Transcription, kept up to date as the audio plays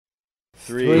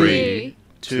3,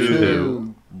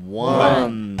 2,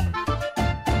 1.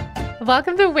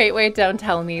 Welcome to Wait, Wait, Don't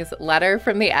Tell Me's Letter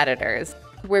from the Editors,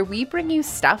 where we bring you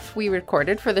stuff we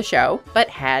recorded for the show, but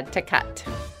had to cut.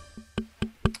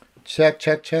 Check.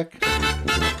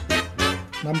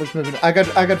 Numbers moving. I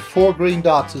got 4 green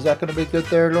dots. Is that going to be good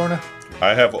there, Lorna?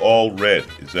 I have all red.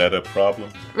 Is that a problem?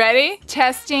 Ready?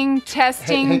 Testing.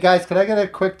 Hey guys, can I get a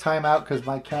quick timeout because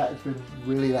my cat has been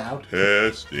really loud?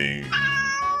 Testing.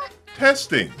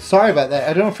 Sorry about that.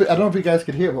 I don't know if you guys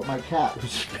could hear, but my cat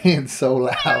was just being so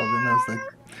loud, and I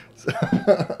was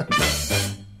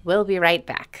like. We'll be right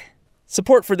back.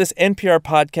 Support for this NPR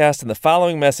podcast and the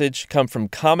following message come from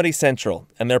Comedy Central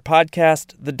and their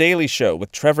podcast, The Daily Show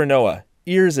with Trevor Noah,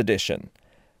 Ears Edition.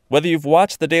 Whether you've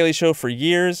watched The Daily Show for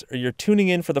years or you're tuning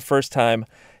in for the first time,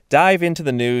 dive into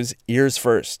the news ears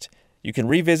first. You can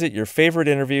revisit your favorite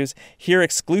interviews, hear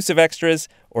exclusive extras,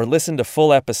 or listen to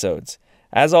full episodes.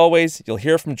 As always, you'll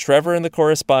hear from Trevor and the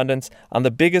correspondents on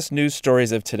the biggest news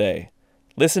stories of today.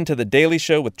 Listen to The Daily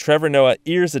Show with Trevor Noah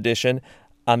Ears Edition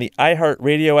on the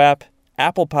iHeartRadio app,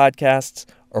 Apple Podcasts,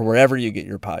 or wherever you get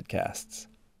your podcasts.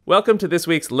 Welcome to this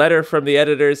week's Letter from the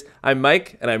Editors. I'm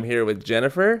Mike, and I'm here with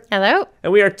Jennifer. Hello.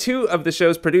 And we are 2 of the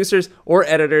show's producers or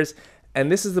editors, and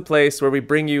this is the place where we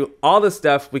bring you all the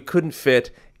stuff we couldn't fit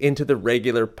into the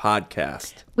regular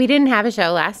podcast. We didn't have a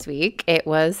show last week. It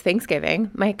was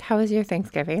Thanksgiving. Mike, how was your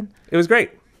Thanksgiving? It was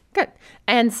great. Good.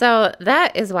 And so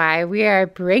that is why we are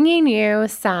bringing you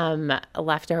some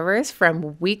leftovers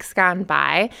from weeks gone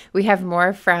by. We have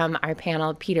more from our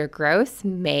panel, Peter Gross,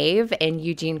 Maeve, and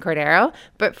Eugene Cordero.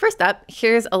 But first up,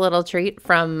 here's a little treat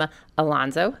from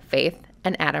Alonzo, Faith,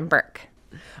 and Adam Burke.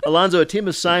 Alonzo, a team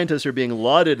of scientists are being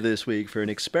lauded this week for an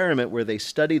experiment where they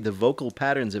studied the vocal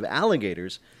patterns of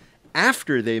alligators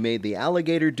after they made the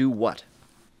alligator do what?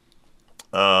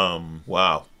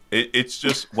 Wow. It's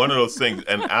just one of those things.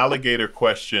 An alligator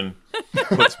question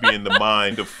puts me in the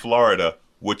mind of Florida,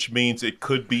 which means it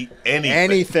could be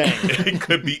anything. It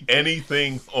could be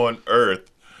anything on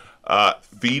Earth.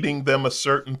 Feeding them a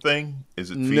certain thing?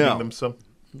 Is it feeding them something?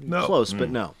 No. Close, but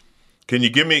no. Can you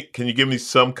give me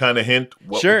some kind of hint?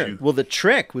 Sure. Well, the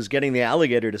trick was getting the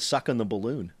alligator to suck on the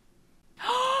balloon.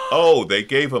 Oh, they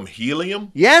gave him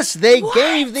helium? Yes, they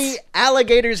gave the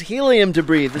alligators helium to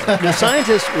breathe. The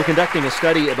scientists were conducting a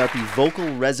study about the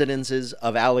vocal resonances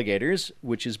of alligators,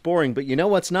 which is boring, but you know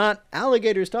what's not?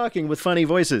 Alligators talking with funny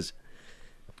voices.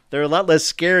 They're a lot less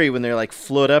scary when they're like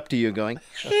float up to you going,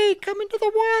 "Hey, come into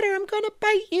the water, I'm gonna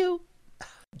bite you."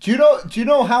 Do you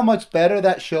know how much better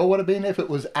that show would have been if it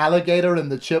was Alligator and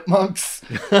the Chipmunks?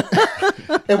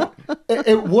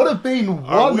 it would have been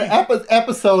one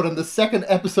episode, and the second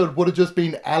episode would have just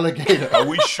been Alligator. Are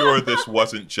we sure this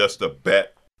wasn't just a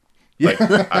bet? Like,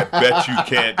 I bet you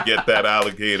can't get that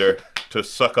alligator to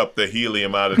suck up the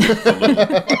helium out of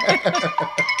the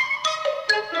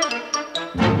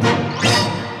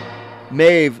balloon.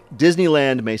 Maeve,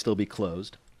 Disneyland may still be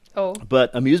closed. Oh.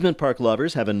 But amusement park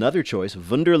lovers have another choice,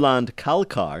 Wunderland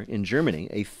Kalkar in Germany,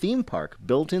 a theme park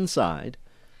built inside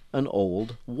an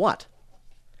old what?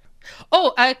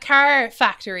 Oh, a car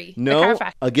factory. No,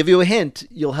 I'll give you a hint.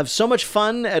 You'll have so much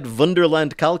fun at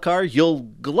Wunderland Kalkar, you'll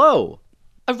glow.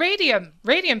 A radium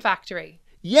factory.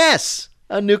 Yes,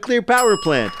 a nuclear power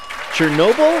plant.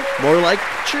 Chernobyl? More like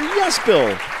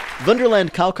Chernobyl.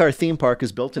 Wunderland Kalkar theme park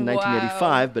is built in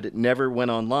 1985, but it never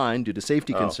went online due to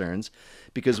safety concerns.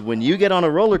 Because when you get on a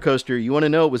roller coaster, you want to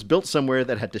know it was built somewhere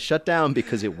that had to shut down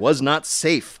because it was not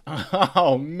safe.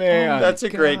 Oh, man. That's a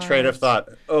great train of thought.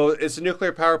 Oh, it's a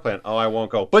nuclear power plant. Oh, I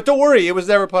won't go. But don't worry, it was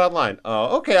never put online.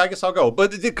 Oh, okay, I guess I'll go.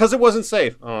 But because it wasn't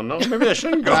safe. Oh, no, maybe I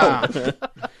shouldn't go.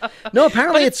 No,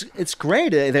 apparently it's great.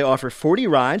 They offer 40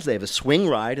 rides. They have a swing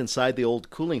ride inside the old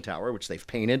cooling tower, which they've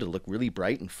painted to look really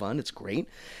bright and fun. It's great.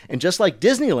 And just like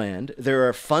Disneyland, there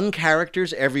are fun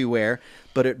characters everywhere.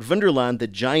 But at Wunderland, the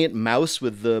giant mouse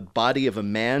with the body of a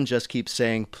man just keeps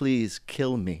saying, "Please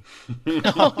kill me."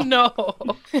 Oh, no.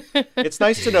 It's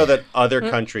nice to know that other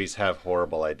countries have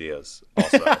horrible ideas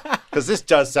also. Because this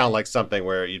does sound like something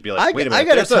where you'd be like, wait a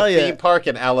minute, there's a theme park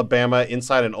in Alabama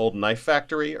inside an old knife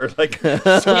factory? Or like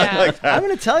something like that. I'm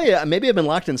going to tell you, maybe I've been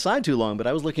locked inside too long, but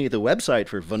I was looking at the website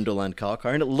for Wunderland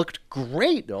Kalkar, and it looked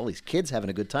great. All these kids having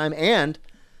a good time. And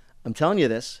I'm telling you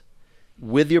this,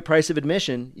 with your price of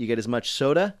admission, you get as much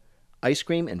soda, ice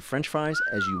cream, and French fries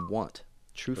as you want.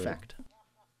 True fact.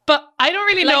 But I don't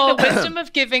really know the wisdom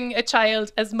of giving a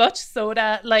child as much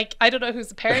soda, like, I don't know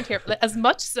who's a parent here, but as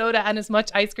much soda and as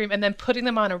much ice cream and then putting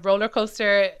them on a roller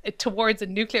coaster towards a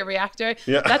nuclear reactor.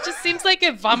 Yeah. That just seems like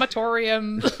a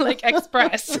vomitorium, like,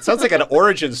 express. It sounds like an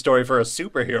origin story for a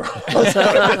superhero.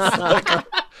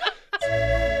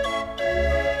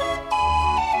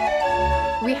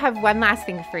 have one last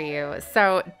thing for you.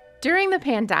 So during the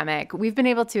pandemic, we've been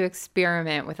able to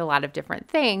experiment with a lot of different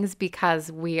things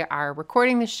because we are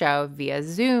recording the show via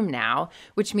Zoom now,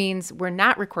 which means we're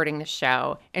not recording the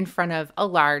show in front of a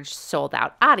large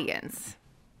sold-out audience.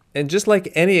 And just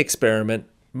like any experiment,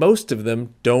 most of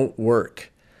them don't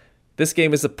work. This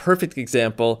game is a perfect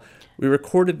example. We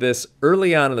recorded this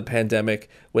early on in the pandemic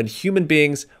when human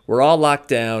beings were all locked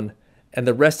down and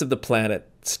the rest of the planet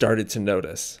started to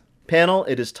notice. Panel,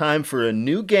 it is time for a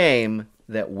new game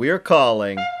that we're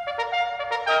calling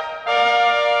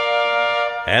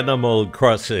Animal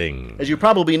Crossing. As you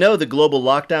probably know, the global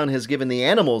lockdown has given the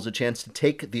animals a chance to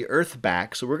take the Earth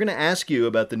back, so we're going to ask you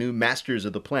about the new masters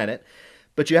of the planet,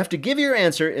 but you have to give your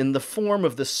answer in the form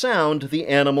of the sound the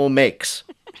animal makes.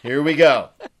 Here we go.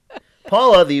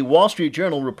 Paula, the Wall Street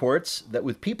Journal reports that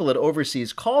with people at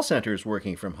overseas call centers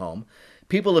working from home,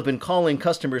 people have been calling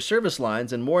customer service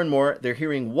lines, and more they're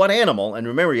hearing what animal, and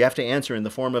remember, you have to answer in the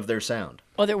form of their sound.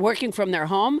 Oh, they're working from their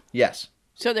home? Yes.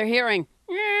 So they're hearing...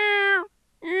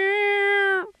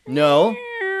 No,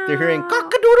 they're hearing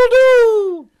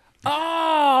cock-a-doodle-doo.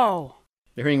 Oh.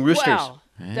 They're hearing roosters. Wow.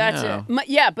 That's it.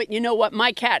 Yeah, but you know what?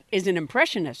 My cat is an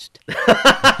impressionist. All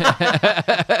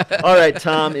right,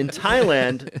 Tom. In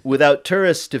Thailand, without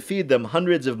tourists to feed them,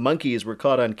 hundreds of monkeys were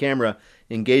caught on camera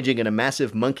engaging in a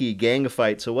massive monkey gang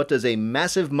fight. So what does a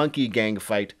massive monkey gang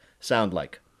fight sound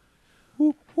like?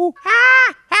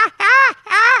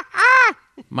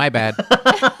 My bad.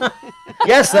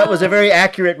 Yes, that was a very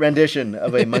accurate rendition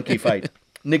of a monkey fight.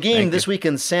 Nagin, this week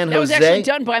in San Jose... That was actually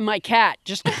done by my cat,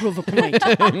 just to prove a point.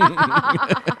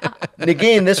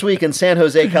 Nagin, this week in San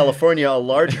Jose, California, a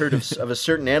large herd of a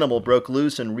certain animal broke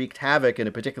loose and wreaked havoc in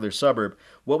a particular suburb.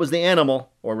 What was the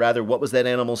animal, or rather, what was that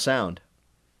animal's sound?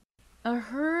 A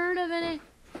herd of an...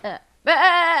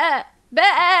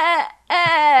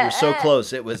 You're so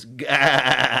close. It was...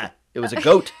 It was a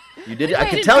goat. You did. I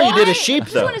could tell you did a sheep,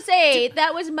 though. I just want to say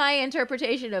that was my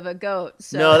interpretation of a goat.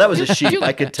 So. No, that was a sheep.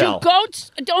 I could tell.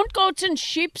 Don't goats and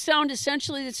sheep sound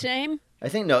essentially the same? I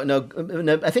think no.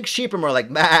 I think sheep are more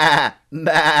like bah,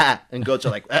 bah, and goats are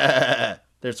like bah.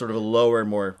 They're sort of a lower,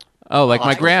 more. Oh, like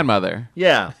my grandmother.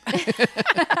 Yeah.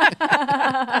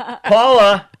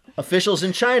 Paula, officials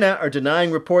in China are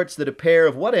denying reports that a pair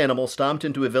of what animal stomped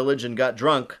into a village and got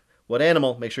drunk. What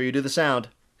animal? Make sure you do the sound.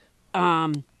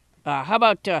 How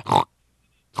about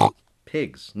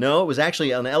pigs? No, it was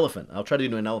actually an elephant. I'll try to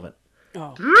do an elephant.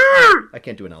 Oh. I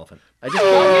can't do an elephant.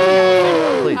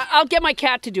 Please. I'll get my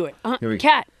cat to do it. Here we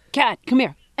go. Cat, come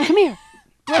here. Come here.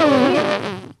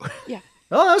 Yeah.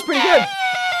 Oh, that was pretty good.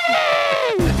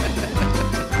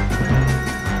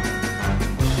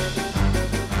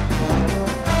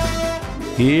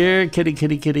 Here, kitty,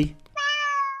 kitty, kitty.